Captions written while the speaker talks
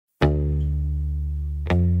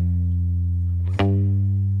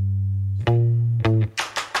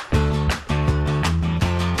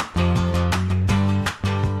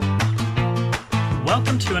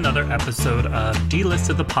episode of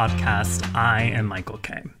Delisted the Podcast. I am Michael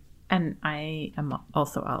K. And I am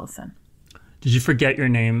also Allison. Did you forget your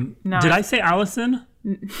name? No. Did I say Allison?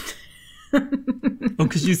 Oh,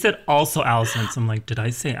 because you said also Allison. So I'm like, did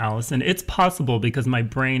I say Allison? It's possible because my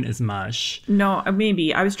brain is mush. No,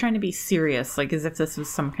 maybe. I was trying to be serious, like as if this was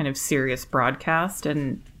some kind of serious broadcast.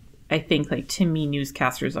 And I think like to me,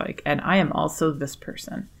 newscasters like, and I am also this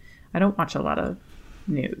person. I don't watch a lot of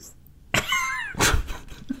news.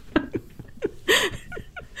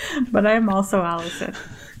 But I am also Allison.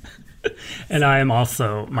 And I am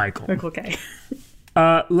also Michael. Michael K.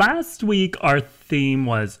 Last week, our theme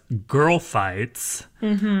was girl fights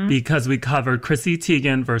because we covered Chrissy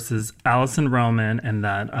Teigen versus Allison Roman and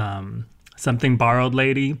that something borrowed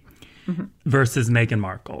lady versus Meghan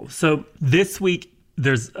Markle. So this week,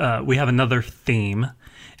 we have another theme,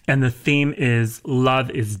 and the theme is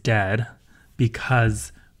Love is Dead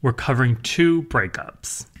because we're covering two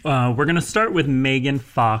breakups. We're going to start with Megan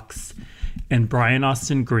Fox and Brian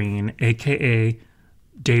Austin Green, a.k.a.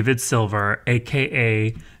 David Silver,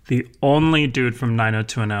 a.k.a. the only dude from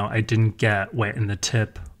 90210 I didn't get wet in the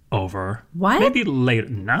tip over. What? Maybe later.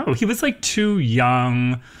 No, he was like too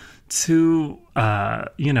young, too,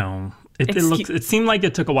 it seemed like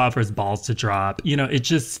it took a while for his balls to drop. You know, it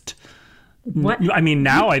just... What? I mean,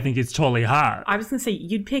 now I think he's totally hot. I was going to say,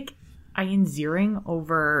 you'd pick Ian Ziering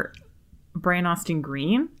over Brian Austin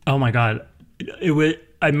Green? Oh my God.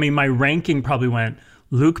 My ranking probably went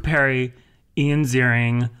Luke Perry, Ian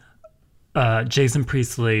Ziering, Jason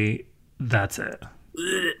Priestley. That's it.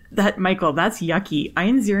 Michael, that's yucky.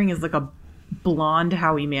 Ian Ziering is like a blonde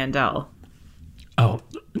Howie Mandel. Oh,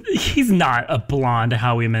 he's not a blonde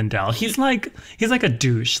Howie Mandel. He's like a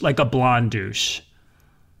douche, like a blonde douche.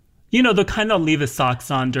 You know, the kind that leave his socks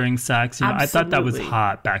on during sex. You know, I thought that was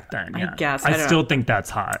hot back then. Yeah. I guess. I still think that's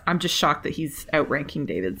hot. I'm just shocked that he's outranking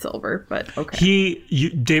David Silver, but okay.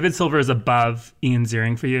 David Silver is above Ian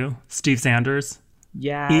Ziering for you. Steve Sanders?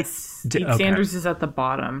 Yes. Steve Sanders is at the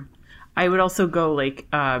bottom. I would also go like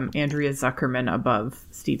Andrea Zuckerman above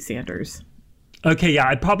Steve Sanders. Okay, yeah.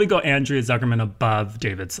 I'd probably go Andrea Zuckerman above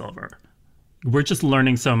David Silver. We're just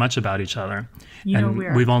learning so much about each other.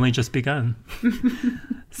 We've only just begun.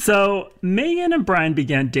 So Megan and Brian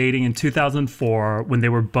began dating in 2004 when they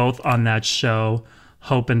were both on that show,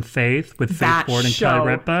 Hope and Faith, with Faith Ford and Kelly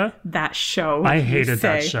Ripa. That show. I hated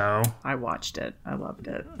that show. I watched it. I loved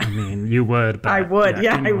it. I mean, you would. But I would.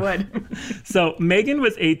 Yeah, I would. So Megan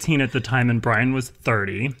was 18 at the time and Brian was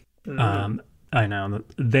 30. I know.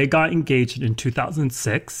 They got engaged in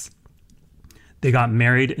 2006. They got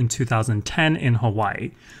married in 2010 in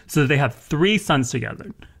Hawaii. So they have 3 sons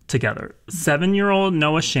together. 7-year-old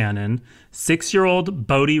Noah Shannon, 6-year-old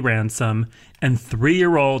Bodie Ransom, and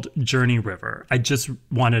 3-year-old Journey River. I just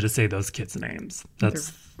wanted to say those kids' names.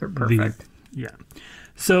 They're perfect. Yeah.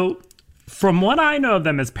 So from what I know of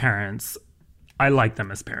them as parents, I like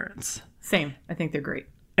them as parents. Same. I think they're great.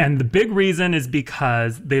 And the big reason is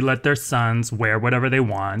because they let their sons wear whatever they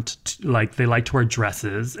want. Like they like to wear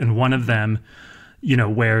dresses. And one of them,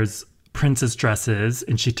 wears princess dresses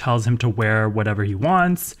and she tells him to wear whatever he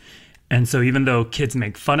wants. And so even though kids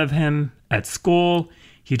make fun of him at school,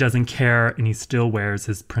 he doesn't care and he still wears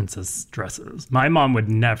his princess dresses. My mom would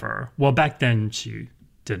never. Well, back then she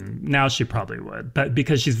didn't. Now she probably would, but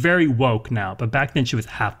because she's very woke now. But back then she was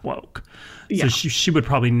half woke. Yeah. So she would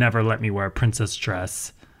probably never let me wear a princess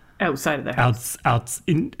dress outside of the house.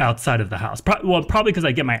 Outside of the house. Probably because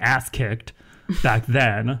I get my ass kicked back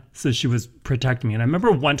then, so she was protecting me. And I remember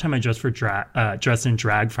one time I dressed in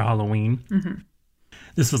drag for Halloween.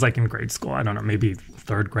 This was like in grade school. I don't know, maybe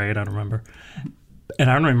 3rd grade. I don't remember. And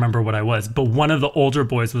I don't remember what I was. But one of the older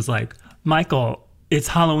boys was like, Michael, it's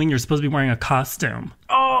Halloween. You're supposed to be wearing a costume.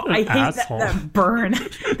 Oh, I hate that burn.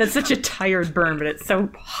 That's such a tired burn, but it's so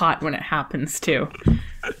hot when it happens too.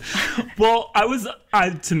 Well,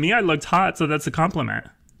 to me, I looked hot, so that's a compliment.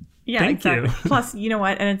 Yeah, Thank exactly. you. Plus, you know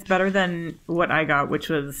what? And it's better than what I got, which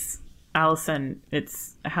was Allison.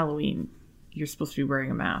 It's Halloween. You're supposed to be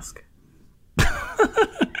wearing a mask.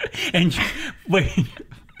 And wait.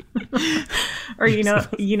 Or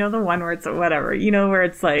the one where it's whatever. Where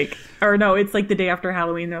it's like, or no, it's like the day after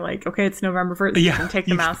Halloween. They're like, okay, it's November 1st. Yeah, you can take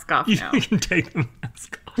the mask off now. You can take the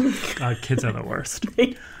mask off. God, kids are the worst.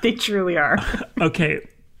 They truly are. Okay.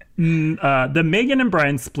 The Megan and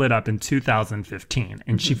Brian split up in 2015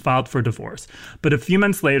 and she filed for divorce. But a few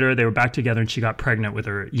months later, they were back together and she got pregnant with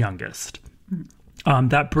her youngest.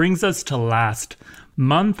 That brings us to last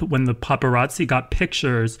month when the paparazzi got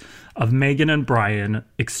pictures of Megan and Brian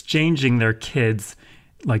exchanging their kids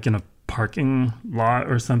like in a parking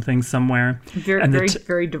lot or something somewhere. Very, And very,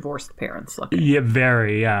 very divorced parents looking. Yeah,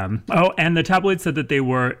 very. Oh, and the tabloid said that they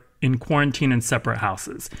were in quarantine in separate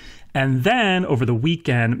houses. And then over the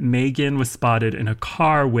weekend, Meghan was spotted in a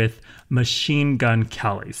car with Machine Gun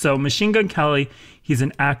Kelly. So Machine Gun Kelly, he's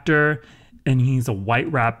an actor and he's a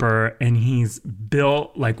white rapper and he's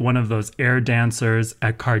built like one of those air dancers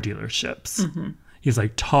at car dealerships. He's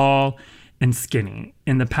like tall and skinny.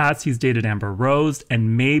 In the past, he's dated Amber Rose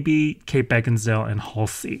and maybe Kate Beckinsale and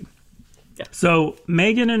Halsey. Yeah. So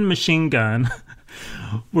Meghan and Machine Gun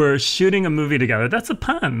were shooting a movie together. That's a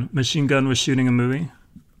pun. Machine Gun was shooting a movie.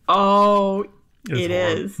 Oh, It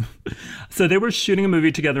is. So they were shooting a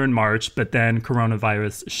movie together in March, but then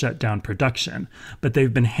coronavirus shut down production. But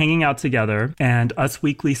they've been hanging out together, and Us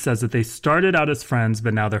Weekly says that they started out as friends,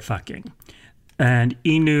 but now they're fucking. And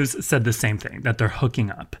E! News said the same thing, that they're hooking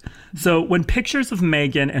up. So when pictures of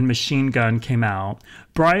Meghan and Machine Gun came out,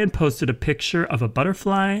 Brian posted a picture of a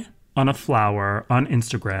butterfly on a flower on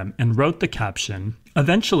Instagram and wrote the caption,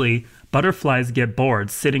 "Eventually, butterflies get bored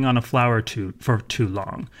sitting on a flower for too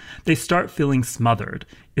long. They start feeling smothered.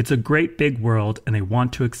 It's a great big world and they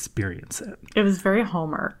want to experience it." It was very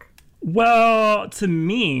Hallmark. Well, to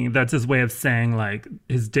me, that's his way of saying, like,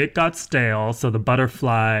 his dick got stale, so the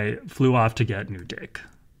butterfly flew off to get new dick.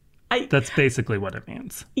 That's basically what it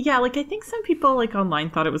means. Yeah, like, I think some people, like, online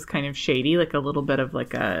thought it was kind of shady, like a little bit of,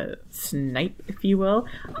 like, a snipe, if you will.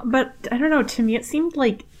 But, I don't know, to me it seemed,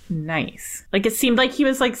 like, nice. Like, it seemed like he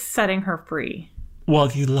was, like, setting her free. Well,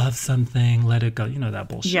 if you love something, let it go. You know that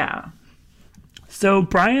bullshit. Yeah. So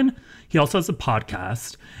Brian, he also has a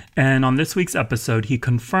podcast, and on this week's episode, he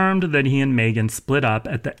confirmed that he and Meghan split up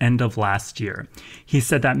at the end of last year. He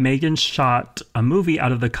said that Meghan shot a movie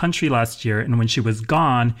out of the country last year, and when she was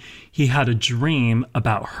gone, he had a dream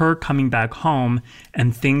about her coming back home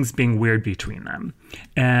and things being weird between them.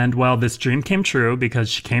 And well, this dream came true because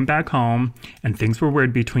she came back home and things were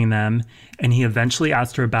weird between them. And he eventually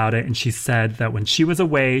asked her about it. And she said that when she was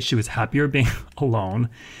away, she was happier being alone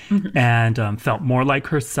and felt more like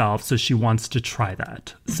herself. So she wants to try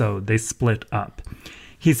that. So they split up.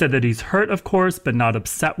 He said that he's hurt, of course, but not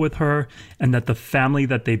upset with her, and that the family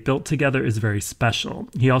that they built together is very special.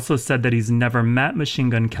 He also said that he's never met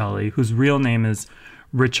Machine Gun Kelly, whose real name is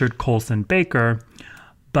Richard Colson Baker,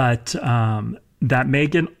 but that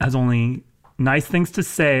Meghan has only nice things to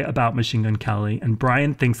say about Machine Gun Kelly, and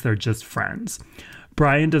Brian thinks they're just friends.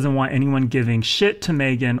 Brian doesn't want anyone giving shit to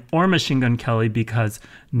Meghan or Machine Gun Kelly because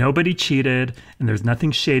nobody cheated and there's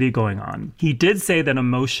nothing shady going on. He did say that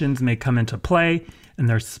emotions may come into play and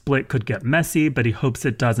their split could get messy, but he hopes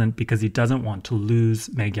it doesn't because he doesn't want to lose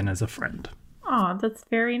Meghan as a friend. Oh, that's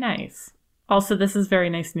very nice. Also, this is very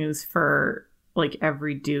nice news for like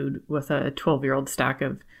every dude with a 12-year-old stack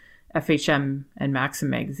of FHM and Maxim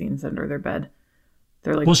magazines under their bed.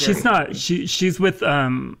 They're like, well, she's not. She's with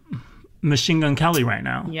Machine Gun Kelly right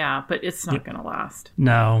now. Yeah, but it's not gonna last.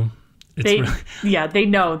 No, they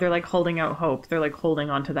know. They're like holding out hope. They're like holding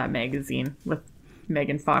onto that magazine with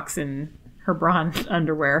Megan Fox in her bra and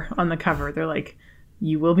underwear on the cover. They're like,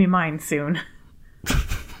 "You will be mine soon."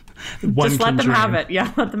 Just let them have it.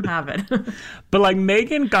 Yeah, let them have it. But like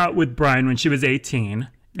Meghan got with Brian when she was 18,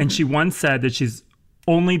 and she once said that she's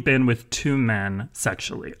only been with 2 men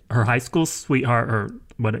sexually: her high school sweetheart, or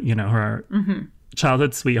what, you know, her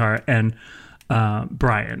childhood sweetheart, and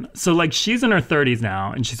Brian. So like she's in her 30s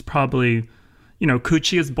now, and she's probably, you know,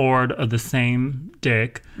 Coochie is bored of the same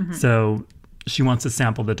dick, so she wants to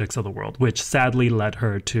sample the dicks of the world, which sadly led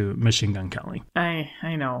her to Machine Gun Kelly.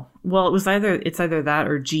 I know. Well, it's either that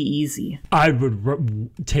or G-Eazy. I would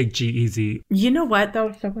take G-Eazy. You know what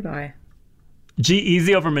though? So would I.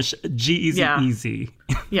 G-Eazy over G-Eazy. Yeah. Easy.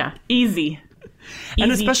 Yeah, easy.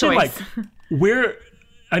 And Easy especially choice. like we're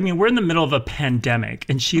in the middle of a pandemic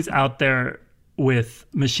and she's out there with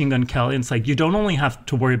Machine Gun Kelly, and it's like you don't only have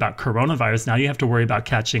to worry about coronavirus, now you have to worry about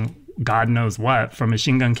catching God knows what from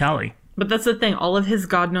Machine Gun Kelly. But that's the thing. All of his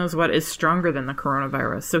God knows what is stronger than the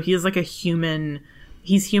coronavirus. So he is like he's human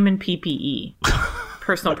PPE.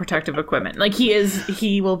 Personal protective equipment. Like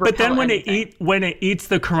he will repel. But then when anything. when it eats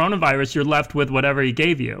the coronavirus, you're left with whatever he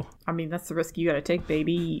gave you. I mean, that's the risk you gotta take,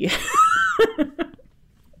 baby.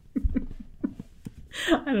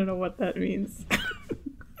 I don't know what that means.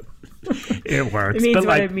 It works. It means but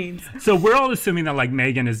what like, it means. So we're all assuming that like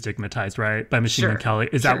Meghan is stigmatized, right? By Machine Gun Kelly.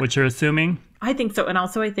 Is that what you're assuming? I think so. And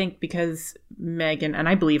also I think because Meghan, and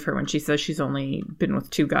I believe her when she says she's only been with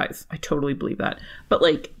 2 guys. I totally believe that. But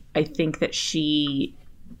like, I think that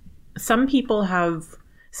some people have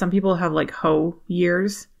like hoe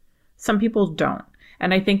years. Some people don't.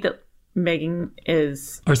 And I think that Meghan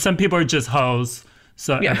is... Or some people are just hoes.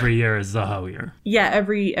 So every year is the hoe year. Yeah,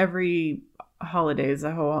 every holiday is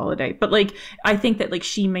a hoe holiday. But like, I think that like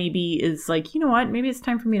she maybe is like, you know what, maybe it's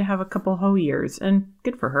time for me to have a couple hoe years, and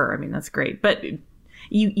good for her. I mean, that's great. But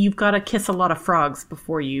you've got to kiss a lot of frogs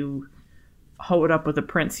before you hoe it up with a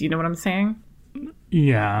prince. You know what I'm saying?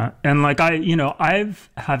 Yeah, and like I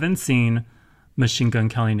haven't seen Machine Gun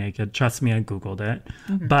Kelly naked. Trust me, I Googled it.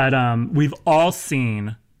 But we've all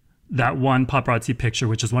seen that one paparazzi picture,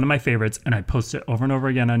 which is one of my favorites, and I post it over and over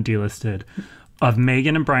again on Delisted, of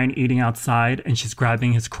Megan and Brian eating outside, and she's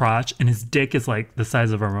grabbing his crotch, and his dick is like the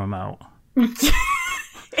size of a remote.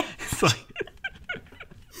 It's like,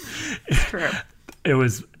 it's true. It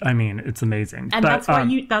was, I mean, it's amazing. And but,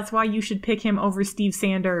 that's why you should pick him over Steve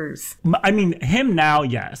Sanders. I mean, him now,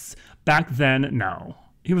 yes. Back then, no.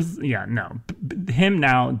 He was, yeah, no. Him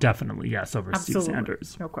now, definitely, yes, over Absolutely. Steve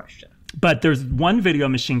Sanders. No question. But there's one video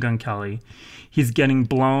of Machine Gun Kelly. He's getting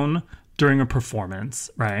blown during a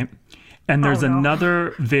performance, right? And there's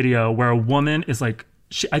another video where a woman is like,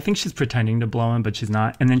 I think she's pretending to blow him, but she's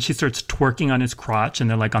not. And then she starts twerking on his crotch, and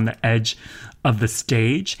they're like on the edge of the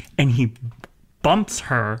stage, and he bumps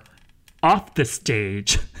her off the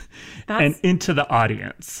stage and into the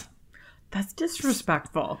audience. That's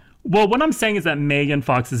disrespectful. Well, what I'm saying is that Megan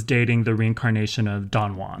Fox is dating the reincarnation of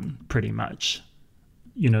Don Juan, pretty much.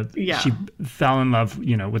 You know, she fell in love,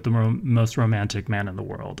 you know, with the most romantic man in the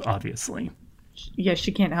world, obviously. Yeah,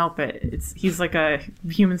 she can't help it. He's like a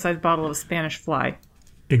human-sized bottle of Spanish fly.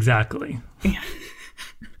 Exactly.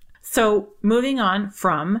 So, moving on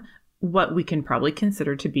from what we can probably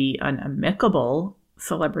consider to be an amicable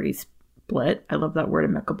celebrity split. I love that word,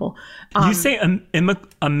 amicable. You say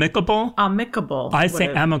amicable? Amicable. I say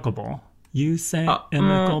amicable. You say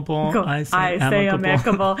amicable. I say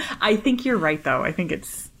amicable. I think you're right, though. I think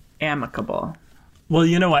it's amicable. Well,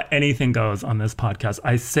 you know what? Anything goes on this podcast.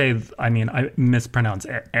 I mispronounce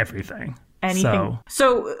everything. Anything.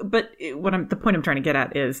 But the point I'm trying to get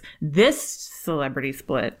at is this celebrity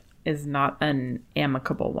split is not an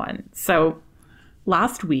amicable one. So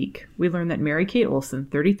last week, we learned that Mary-Kate Olsen,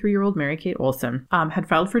 33-year-old Mary-Kate Olsen, had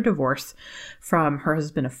filed for divorce from her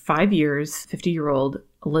husband of 5 years, 50-year-old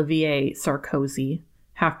Olivier Sarkozy,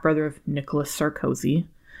 half-brother of Nicolas Sarkozy.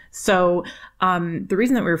 So the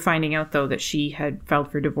reason that we were finding out, though, that she had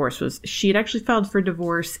filed for divorce was she had actually filed for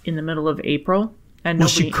divorce in the middle of April. And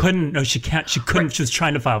she couldn't. No, she can't. She couldn't. Right. She was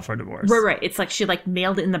trying to file for a divorce. Right. It's like she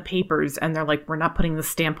mailed it in the papers, and they're like, "We're not putting the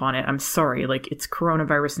stamp on it. I'm sorry. Like, it's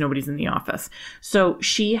coronavirus. Nobody's in the office." So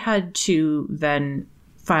she had to then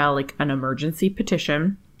file an emergency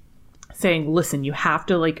petition, saying, "Listen, you have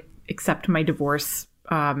to accept my divorce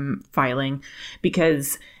filing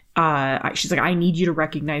because." She's like, I need you to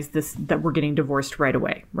recognize this, that we're getting divorced right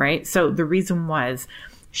away, right? So the reason was,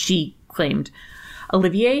 she claimed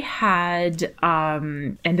Olivier had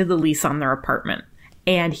ended the lease on their apartment,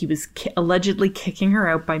 and he was allegedly kicking her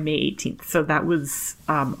out by May 18th. So that was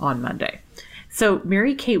on Monday. So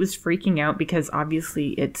Mary-Kate was freaking out because obviously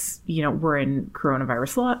it's, we're in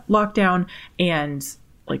coronavirus lockdown, and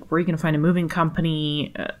where are you going to find a moving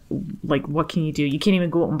company? What can you do? You can't even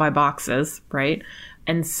go out and buy boxes, right?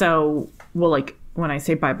 And so, when I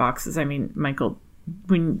say buy boxes, I mean, Michael,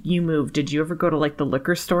 when you moved, did you ever go to the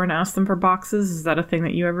liquor store and ask them for boxes? Is that a thing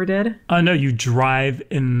that you ever did? No, you drive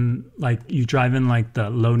in the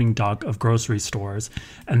loading dock of grocery stores,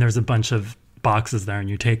 and there's a bunch of boxes there, and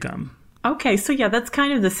you take them. Okay, so yeah, that's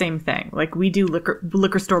kind of the same thing. We do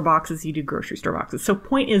liquor store boxes, you do grocery store boxes. So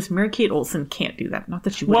point is, Mary-Kate Olsen can't do that. Not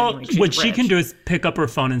that she wouldn't. Well, what she can do is pick up her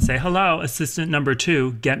phone and say, "Hello, assistant number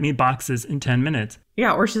 2, get me boxes in 10 minutes."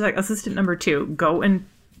 Yeah, or she's like, assistant number 2, go and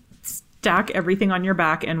stack everything on your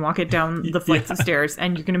back and walk it down the flights of stairs,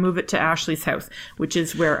 and you're going to move it to Ashley's house, which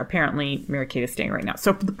is where apparently Mary-Kate is staying right now.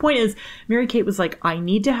 So the point is, Mary-Kate was like, I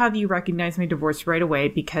need to have you recognize my divorce right away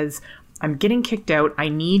because I'm getting kicked out. I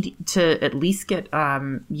need to at least get,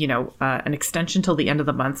 an extension till the end of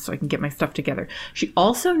the month so I can get my stuff together. She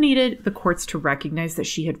also needed the courts to recognize that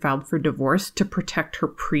she had filed for divorce to protect her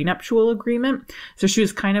prenuptial agreement. So she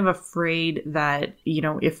was kind of afraid that,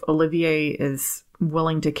 if Olivier is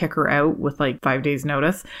willing to kick her out with 5 days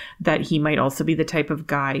notice, that he might also be the type of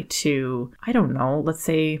guy to, I don't know, let's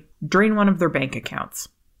say drain one of their bank accounts,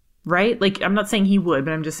 right? I'm not saying he would,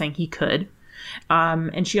 but I'm just saying he could.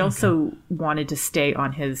 And she also wanted to stay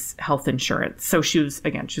on his health insurance. So she was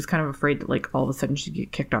kind of afraid that all of a sudden she'd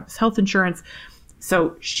get kicked off his health insurance.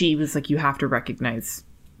 So she was like, you have to recognize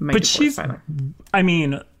my divorce filing. I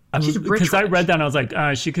mean, because I read that and I was like,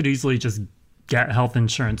 she could easily just get health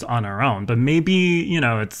insurance on her own. But maybe,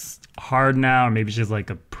 it's hard now, or maybe she's a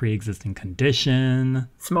pre-existing condition.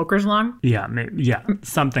 Smoker's lung? Yeah, maybe,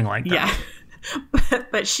 something like that. Yeah.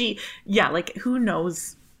 but she, yeah, like who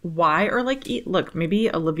knows why, or like, look,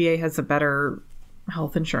 maybe Olivier has a better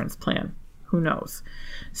health insurance plan. Who knows?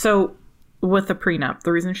 So with the prenup,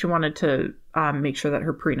 the reason she wanted to make sure that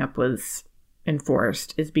her prenup was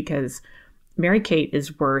enforced is because Mary-Kate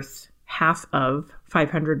is worth half of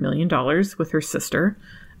 $500 million with her sister,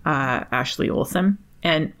 Ashley Olsen.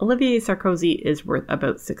 And Olivier Sarkozy is worth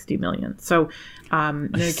about $60 million. So,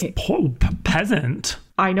 Mary-Kate, poor peasant.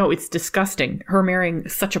 I know, it's disgusting. Her marrying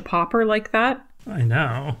such a pauper like that. I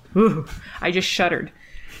know. Ooh, I just shuddered.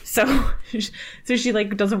 So she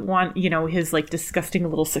like doesn't want, you know, his like disgusting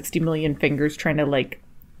little 60 million fingers trying to like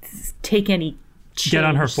take any change, get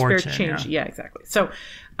on her fortune. Change. Yeah, exactly. So,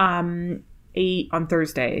 on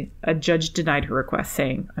Thursday, a judge denied her request,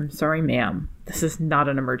 saying, "I'm sorry, ma'am, this is not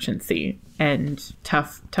an emergency, and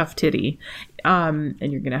tough titty, and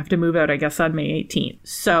you're gonna have to move out, I guess, on May 18th."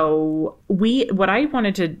 So what I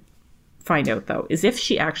wanted to find out though is if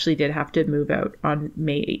she actually did have to move out on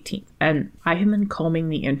May 18th, and I have been combing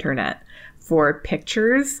the internet for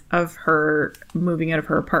pictures of her moving out of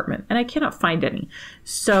her apartment, and I cannot find any.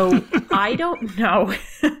 So I don't know.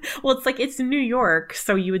 Well, it's like, it's New York,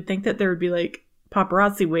 so you would think that there would be like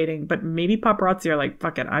paparazzi waiting, but maybe paparazzi are like,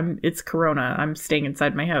 fuck it, it's Corona, I'm staying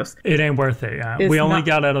inside my house. It ain't worth it. Yeah, we only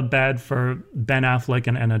got out of bed for Ben Affleck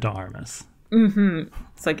and Ana de Armas. Mm-hmm.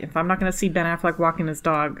 It's like, if I'm not going to see Ben Affleck walking his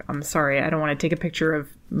dog, I'm sorry, I don't want to take a picture of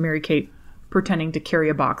Mary-Kate pretending to carry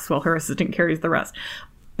a box while her assistant carries the rest.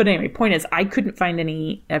 But anyway, point is, I couldn't find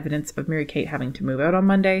any evidence of Mary-Kate having to move out on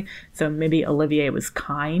Monday. So maybe Olivier was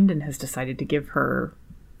kind and has decided to give her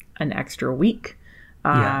an extra week.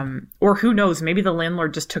 Or who knows, maybe the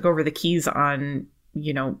landlord just took over the keys on,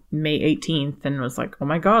 you know, May 18th and was like, oh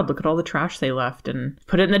my God, look at all the trash they left and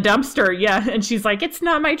put it in the dumpster. Yeah. And she's like, it's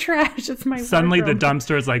not my trash, it's my Suddenly wardrobe. The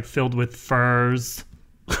dumpster is like filled with furs.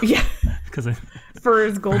 Yeah. Because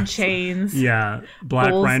furs, gold chains. Yeah.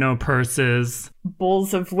 Black rhino purses.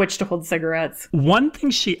 Bowls of which to hold cigarettes. One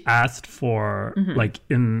thing she asked for, like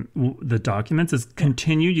in the documents, is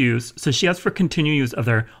continued use. So she asked for continued use of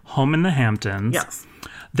their home in the Hamptons. Yes.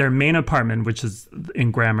 Their main apartment, which is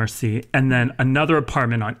in Gramercy, and then another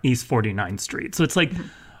apartment on East 49th Street. So it's like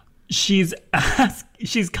she's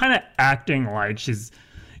kind of acting like she's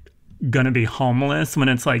going to be homeless when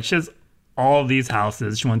it's like she has all these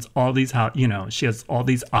houses. She wants all these she has all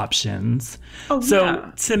these options. Oh, so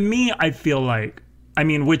yeah. To me, I feel like, I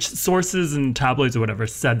mean, which sources and tabloids or whatever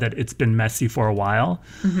said that it's been messy for a while.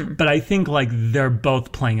 But I think like they're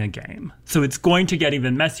both playing a game. So it's going to get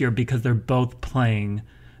even messier because they're both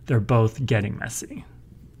getting messy.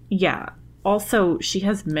 Yeah. Also, she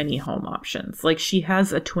has many home options. Like, she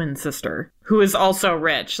has a twin sister who is also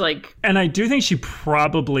rich. Like, and I do think she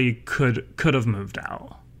probably could have moved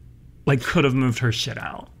out. Like, could have moved her shit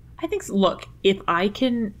out. I think, look, if I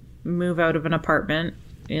can move out of an apartment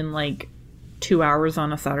in like 2 hours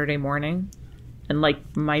on a Saturday morning, and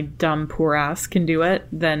like my dumb poor ass can do it,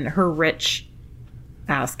 then her rich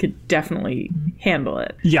ass could definitely handle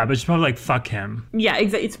it. Yeah, but she's probably like, fuck him. Yeah,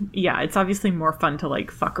 exactly. It's obviously more fun to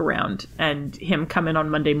like fuck around, and him come in on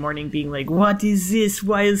Monday morning being like, what is this?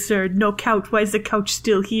 Why is there no couch? Why is the couch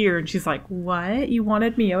still here? And she's like, what? You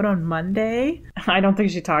wanted me out on Monday? I don't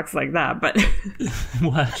think she talks like that, but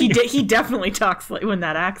what? He definitely talks like with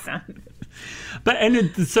that accent. But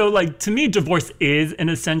so like, to me, divorce is an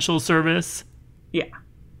essential service. Yeah.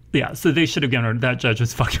 Yeah, so they should have given her, that judge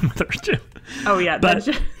was fucking with her too. Oh yeah, but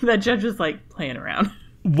that judge was like playing around.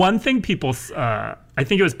 One thing people, I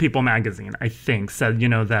think it was People Magazine, I think, said,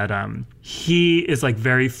 that he is like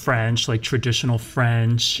very French, like traditional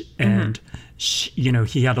French, and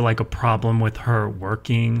he had like a problem with her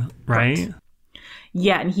working, right?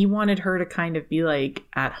 Yeah, and he wanted her to kind of be like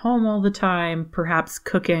at home all the time, perhaps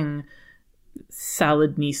cooking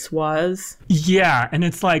salad niçoise. Yeah, and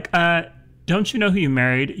it's like, don't you know who you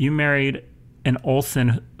married? You married an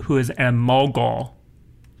Olsen who is a mogul.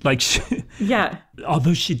 Like, yeah.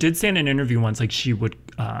 Although she did say in an interview once, like, she would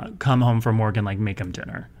come home from work and like make him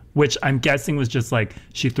dinner, which I'm guessing was just like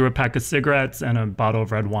she threw a pack of cigarettes and a bottle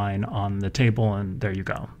of red wine on the table, and there you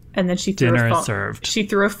go. And then she threw dinner is served. She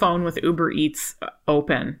threw a phone with Uber Eats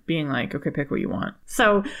open, being like, "Okay, pick what you want."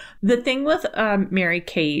 So the thing with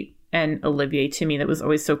Mary-Kate and Olivier, to me, that was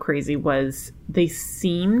always so crazy was they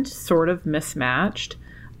seemed sort of mismatched,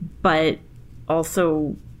 but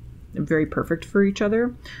also very perfect for each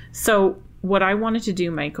other. So what I wanted to do,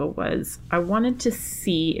 Michael, was I wanted to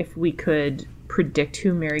see if we could predict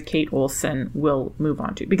who Mary-Kate Olsen will move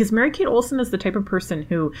on to. Because Mary-Kate Olsen is the type of person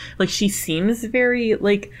who, like, she seems very,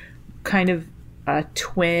 like, kind of a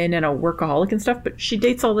twin and a workaholic and stuff, but she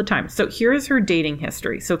dates all the time. So here's her dating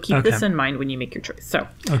history. So keep this in mind when you make your choice. So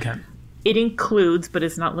it includes, but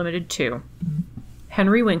is not limited to,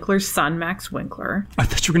 Henry Winkler's son, Max Winkler. I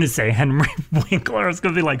thought you were going to say Henry Winkler. I was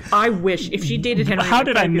going to be like, I wish if she dated Henry how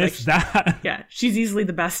Winkler. How did I miss that? Yeah, she's easily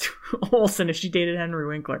the best Olsen if she dated Henry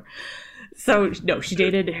Winkler. So, no, she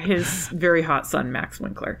dated his very hot son, Max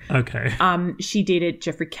Winkler. Okay. She dated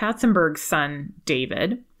Jeffrey Katzenberg's son,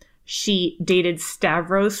 David. She dated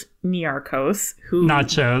Stavros Niarchos, who...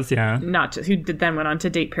 Nachos, who then went on to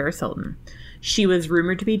date Paris Hilton. She was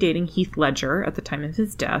rumored to be dating Heath Ledger at the time of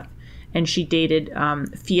his death. And she dated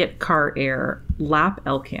Fiat car heir Lap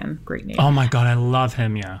Elkan. Great name. Oh my God, I love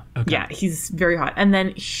him, yeah. Okay. Yeah, he's very hot. And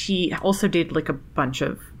then she also dated like a bunch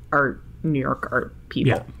of New York art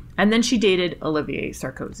people. Yeah. And then she dated Olivier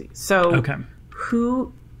Sarkozy. So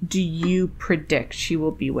who do you predict she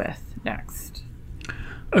will be with next?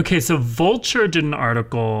 Okay, so Vulture did an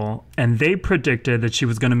article, and they predicted that she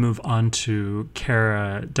was going to move on to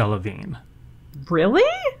Cara Delevingne. Really?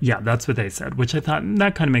 Yeah, that's what they said, which I thought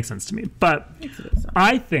that kind of makes sense to me. But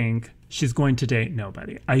I think she's going to date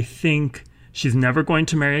nobody. I think she's never going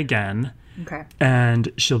to marry again. Okay.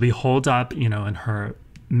 And she'll be holed up, in her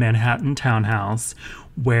Manhattan townhouse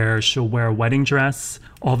where she'll wear a wedding dress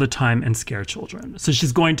all the time and scare children. So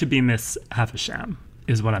she's going to be Miss Havisham,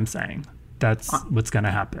 is what I'm saying. That's what's going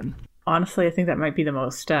to happen. Honestly, I think that might be the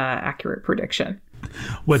most accurate prediction.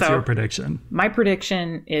 What's your prediction? My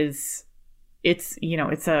prediction is... It's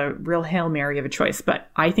a real Hail Mary of a choice,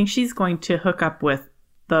 but I think she's going to hook up with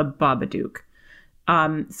the Babadook.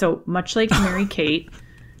 So much like Mary-Kate,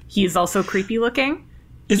 he's also creepy looking.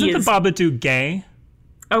 Isn't the Babadook gay?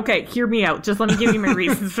 Okay, hear me out. Just let me give you my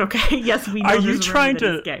reasons, okay? Yes, we know. Are you trying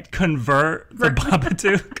to convert the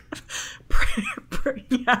Babadook?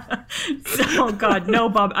 Yeah. So, God, no,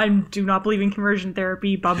 Bob. I do not believe in conversion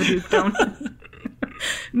therapy. Babadook, don't.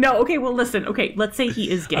 No, okay, well, listen. Okay, let's say he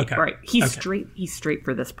is gay. Okay. Right. He's straight. He's straight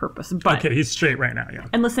for this purpose. But, okay, he's straight right now, yeah.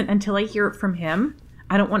 And listen, until I hear it from him,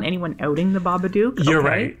 I don't want anyone outing the Babadook. You're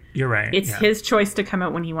right. It's his choice to come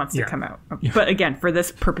out when he wants to come out. Okay. Yeah. But again, for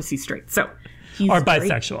this purpose, he's straight. So he's or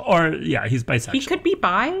bisexual. He's bisexual. He could be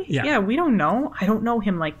bi. Yeah, we don't know. I don't know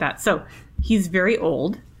him like that. So he's very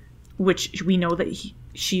old, which we know that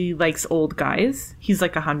she likes old guys. He's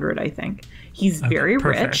like 100, I think. He's very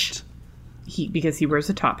rich. Because he wears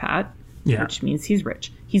a top hat, which means he's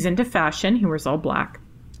rich. He's into fashion. He wears all black.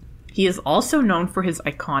 He is also known for his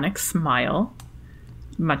iconic smile,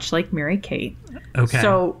 much like Mary-Kate. Okay.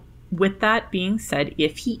 So with that being said,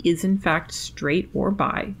 if he is in fact straight or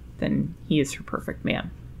bi, then he is her perfect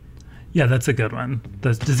man. Yeah, that's a good one.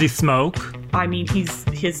 Does he smoke? I mean,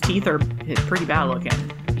 his teeth are pretty bad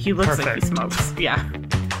looking. He looks like he smokes. Yeah.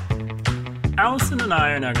 Allison and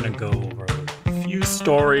I are now going to go over few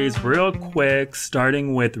stories real quick,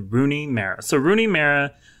 starting with Rooney Mara. So Rooney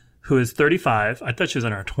Mara, who is 35, I thought she was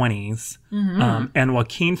in her 20s, and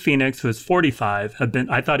Joaquin Phoenix, who is 45,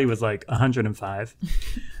 I thought he was like 105.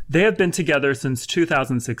 They have been together since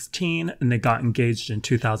 2016, and they got engaged in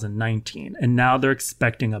 2019. And now they're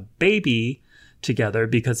expecting a baby together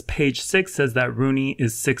because Page Six says that Rooney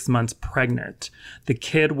is 6 months pregnant. The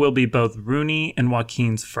kid will be both Rooney and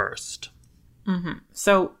Joaquin's first. Mm-hmm.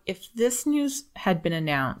 So if this news had been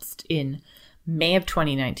announced in May of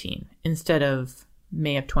 2019 instead of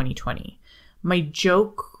May of 2020, my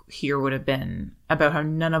joke here would have been about how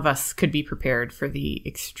none of us could be prepared for the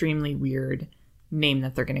extremely weird name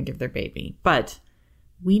that they're going to give their baby. But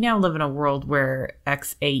we now live in a world where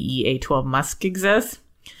XAEA12 Musk exists.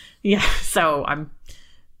 Yeah, so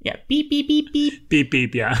beep, beep, beep, beep. Beep,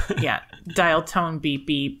 beep, yeah. Yeah, dial tone, beep,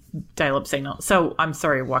 beep, dial up signal. So I'm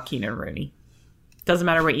sorry, Joaquin and Rooney. Doesn't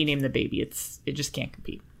matter what you name the baby, it just can't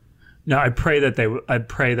compete. No, I pray that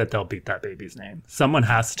they'll beat that baby's name. Someone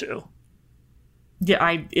has to.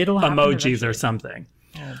 Yeah, it'll happen emojis eventually. Or something.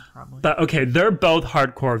 Oh, probably. But okay, they're both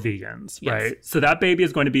hardcore vegans, right? So that baby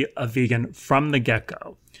is going to be a vegan from the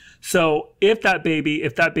get-go. So if that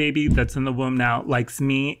baby that's in the womb now likes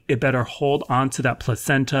meat, it better hold on to that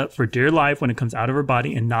placenta for dear life when it comes out of her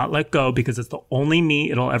body and not let go, because it's the only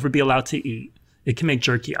meat it'll ever be allowed to eat. It can make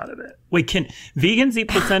jerky out of it. Wait, can vegans eat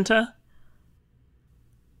placenta?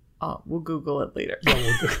 We'll Google it later.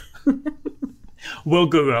 Yeah, we'll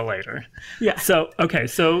Google it later. Yeah.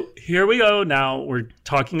 So here we go. Now we're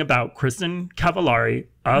talking about Kristen Cavallari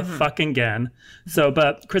fucking again.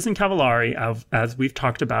 But Kristen Cavallari, as we've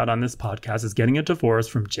talked about on this podcast, is getting a divorce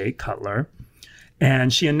from Jay Cutler.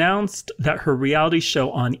 And she announced that her reality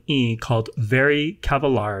show on E called Very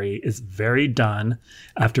Cavallari is very done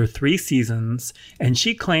after 3 seasons. And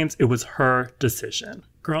she claims it was her decision.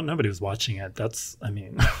 Girl, nobody was watching it. That's, I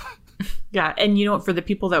mean... Yeah, and you know what? For the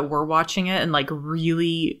people that were watching it and like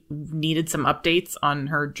really needed some updates on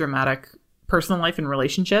her dramatic personal life and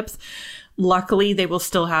relationships, luckily they will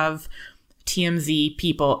still have TMZ,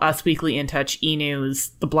 People, Us Weekly, In Touch, E!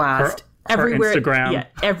 News, The Blast, everywhere. Instagram. Yeah,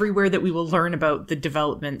 everywhere that we will learn about the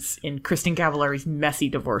developments in Kristin Cavallari's messy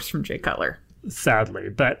divorce from Jay Cutler. Sadly.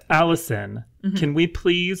 But Allison, can we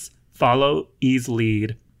please follow E's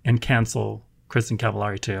lead and cancel Kristin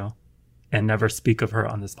Cavallari too? And never speak of her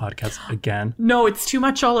on this podcast again. No, it's too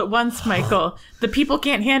much all at once, Michael. The people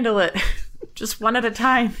can't handle it. Just one at a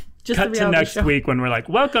time. Just Cut to next week when we're like,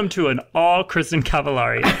 welcome to an all Kristin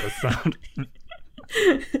Cavallari episode.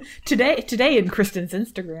 Today in Kristin's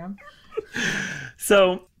Instagram.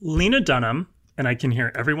 So Lena Dunham, and I can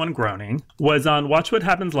hear everyone groaning, was on Watch What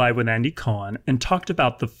Happens Live with Andy Cohen and talked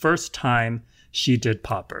about the first time she did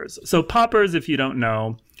poppers. So poppers, if you don't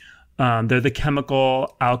know, they're the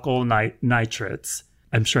chemical alkyl nitrates.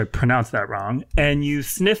 I'm sure I pronounced that wrong. And you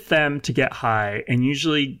sniff them to get high. And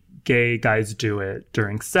usually gay guys do it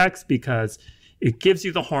during sex because it gives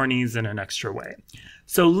you the hornies in an extra way.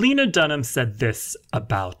 So Lena Dunham said this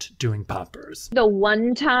about doing poppers. The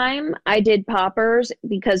one time I did poppers,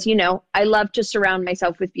 because, you know, I love to surround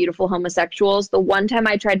myself with beautiful homosexuals. The one time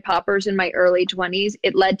I tried poppers in my early 20s,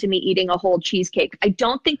 it led to me eating a whole cheesecake. I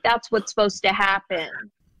don't think that's what's supposed to happen.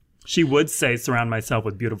 She would say, surround myself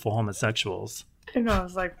with beautiful homosexuals. I know. I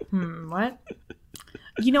was like, what?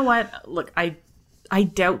 You know what? Look, I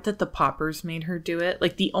doubt that the poppers made her do it.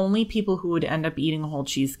 Like, the only people who would end up eating a whole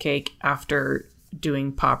cheesecake after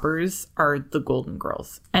doing poppers are the Golden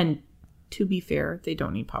Girls. And to be fair, they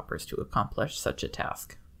don't need poppers to accomplish such a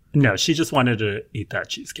task. No, she just wanted to eat that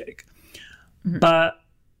cheesecake. Mm-hmm. But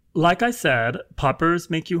like I said, poppers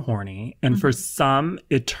make you horny. And for some,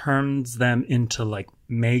 it turns them into like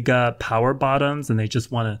mega power bottoms and they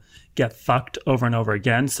just want to get fucked over and over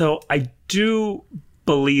again. So I do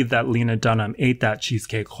believe that Lena Dunham ate that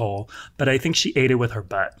cheesecake whole, but I think she ate it with her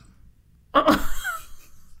butt.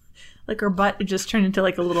 Like her butt just turned into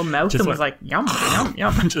like a little mouth just and was like, yum, yum,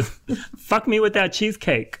 yum. Just fuck me with that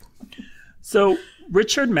cheesecake. So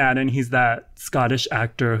Richard Madden, he's that Scottish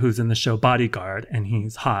actor who's in the show Bodyguard, and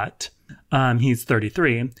he's hot. He's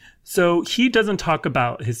 33. So he doesn't talk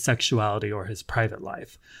about his sexuality or his private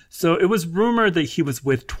life. So it was rumored that he was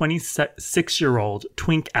with 26-year-old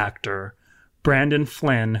twink actor Brandon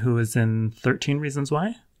Flynn, who is in 13 Reasons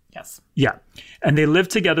Why? Yes. Yeah. And they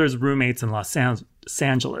lived together as roommates in Los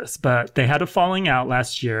Angeles, but they had a falling out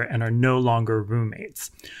last year and are no longer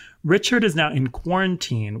roommates. Richard is now in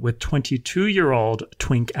quarantine with 22-year-old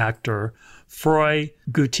twink actor Froy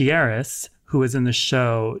Gutierrez, who is in the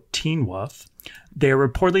show Teen Wolf. They are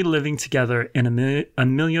reportedly living together in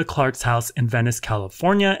Emilia Clarke's house in Venice,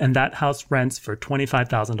 California, and that house rents for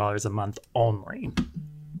 $25,000 a month only.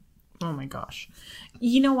 Oh my gosh.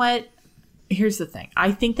 You know what? Here's the thing.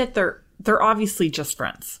 I think that they're obviously just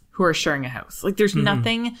friends who are sharing a house. Like there's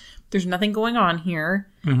nothing going on here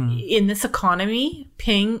in this economy.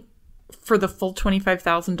 Paying for the full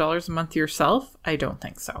 $25,000 a month yourself, I don't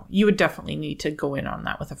think so. You would definitely need to go in on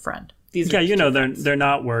that with a friend. They're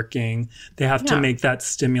not working. They have to make that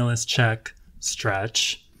stimulus check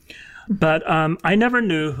stretch. But I never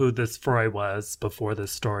knew who this Froy was before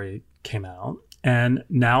this story came out. And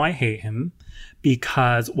now I hate him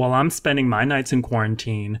because while I'm spending my nights in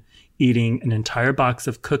quarantine eating an entire box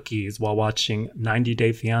of cookies while watching 90 Day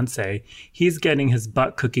Fiancé, he's getting his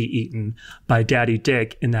butt cookie eaten by Daddy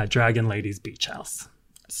Dick in that Dragon Lady's beach house.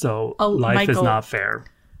 So life Michael, is not fair.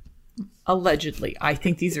 Allegedly. I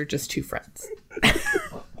think these are just two friends.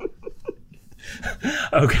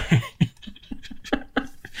 Okay.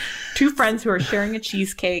 Two friends who are sharing a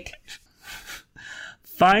cheesecake.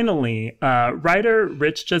 Finally, writer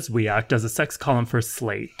Rich Jazwiak does a sex column for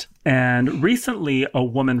Slate. And recently, a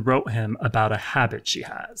woman wrote him about a habit she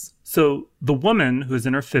has. So the woman, who's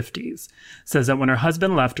in her 50s, says that when her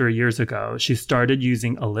husband left her years ago, she started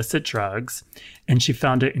using illicit drugs, and she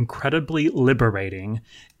found it incredibly liberating,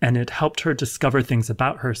 and it helped her discover things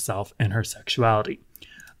about herself and her sexuality.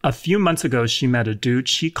 A few months ago, she met a dude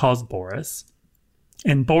she calls Boris,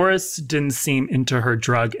 and Boris didn't seem into her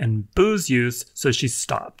drug and booze use, so she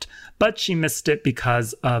stopped. But she missed it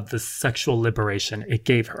because of the sexual liberation it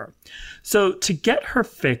gave her. So to get her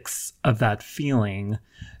fix of that feeling,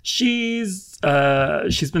 she's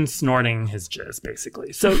been snorting his jizz,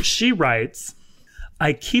 basically. So she writes,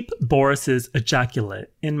 I keep Boris's ejaculate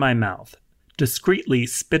in my mouth, discreetly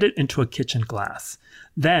spit it into a kitchen glass.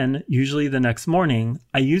 Then, usually the next morning,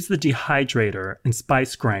 I use the dehydrator and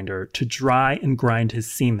spice grinder to dry and grind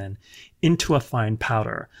his semen into a fine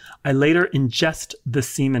powder. I later ingest the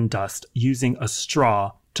semen dust using a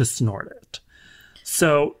straw to snort it.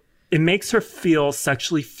 So it makes her feel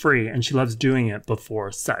sexually free, and she loves doing it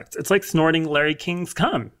before sex. It's like snorting Larry King's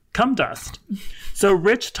cum dust. So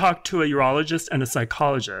Rich talked to a urologist and a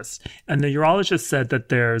psychologist, and the urologist said that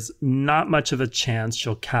there's not much of a chance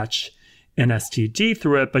she'll catch an STD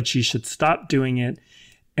through it, but she should stop doing it.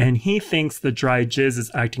 And he thinks the dry jizz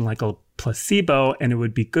is acting like a placebo, and it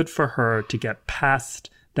would be good for her to get past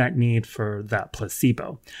that need for that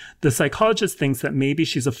placebo. The psychologist thinks that maybe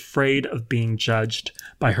she's afraid of being judged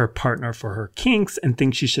by her partner for her kinks and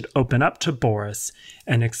thinks she should open up to Boris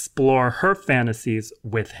and explore her fantasies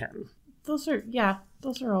with him. Those are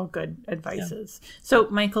all good advices. Yeah. So,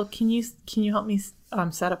 Michael, can you help me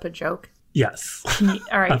set up a joke? Yes.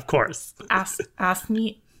 All right. Of course. Ask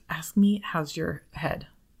me, how's your head?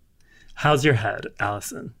 How's your head,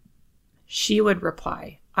 Allison? She would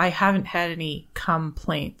reply, I haven't had any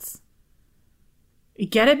complaints. You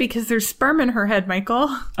get it? Because there's sperm in her head, Michael.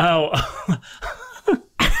 Oh.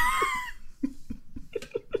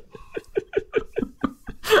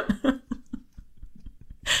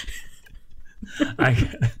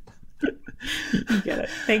 You get it.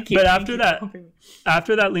 Thank you. But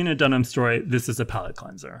after that Lena Dunham story, this is a palate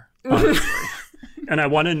cleanser, honestly. And I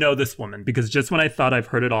want to know this woman, because just when I thought I've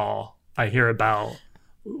heard it all, I hear about,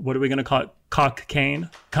 what are we going to call it? Cock cane?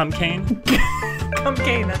 Cum cane? Cum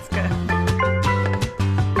cane, that's good.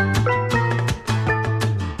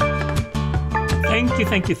 Thank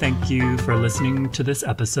you for listening to this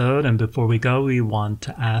episode. And before we go, we want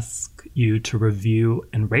to ask you to review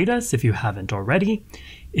and rate us if you haven't already.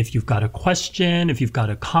 If you've got a question, if you've got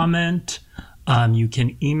a comment, you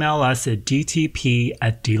can email us at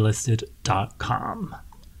dtp@delisted.com.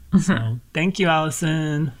 So thank you,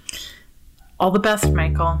 Allison. All the best,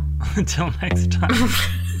 Michael. Until next time.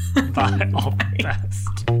 Bye. All the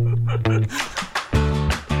best.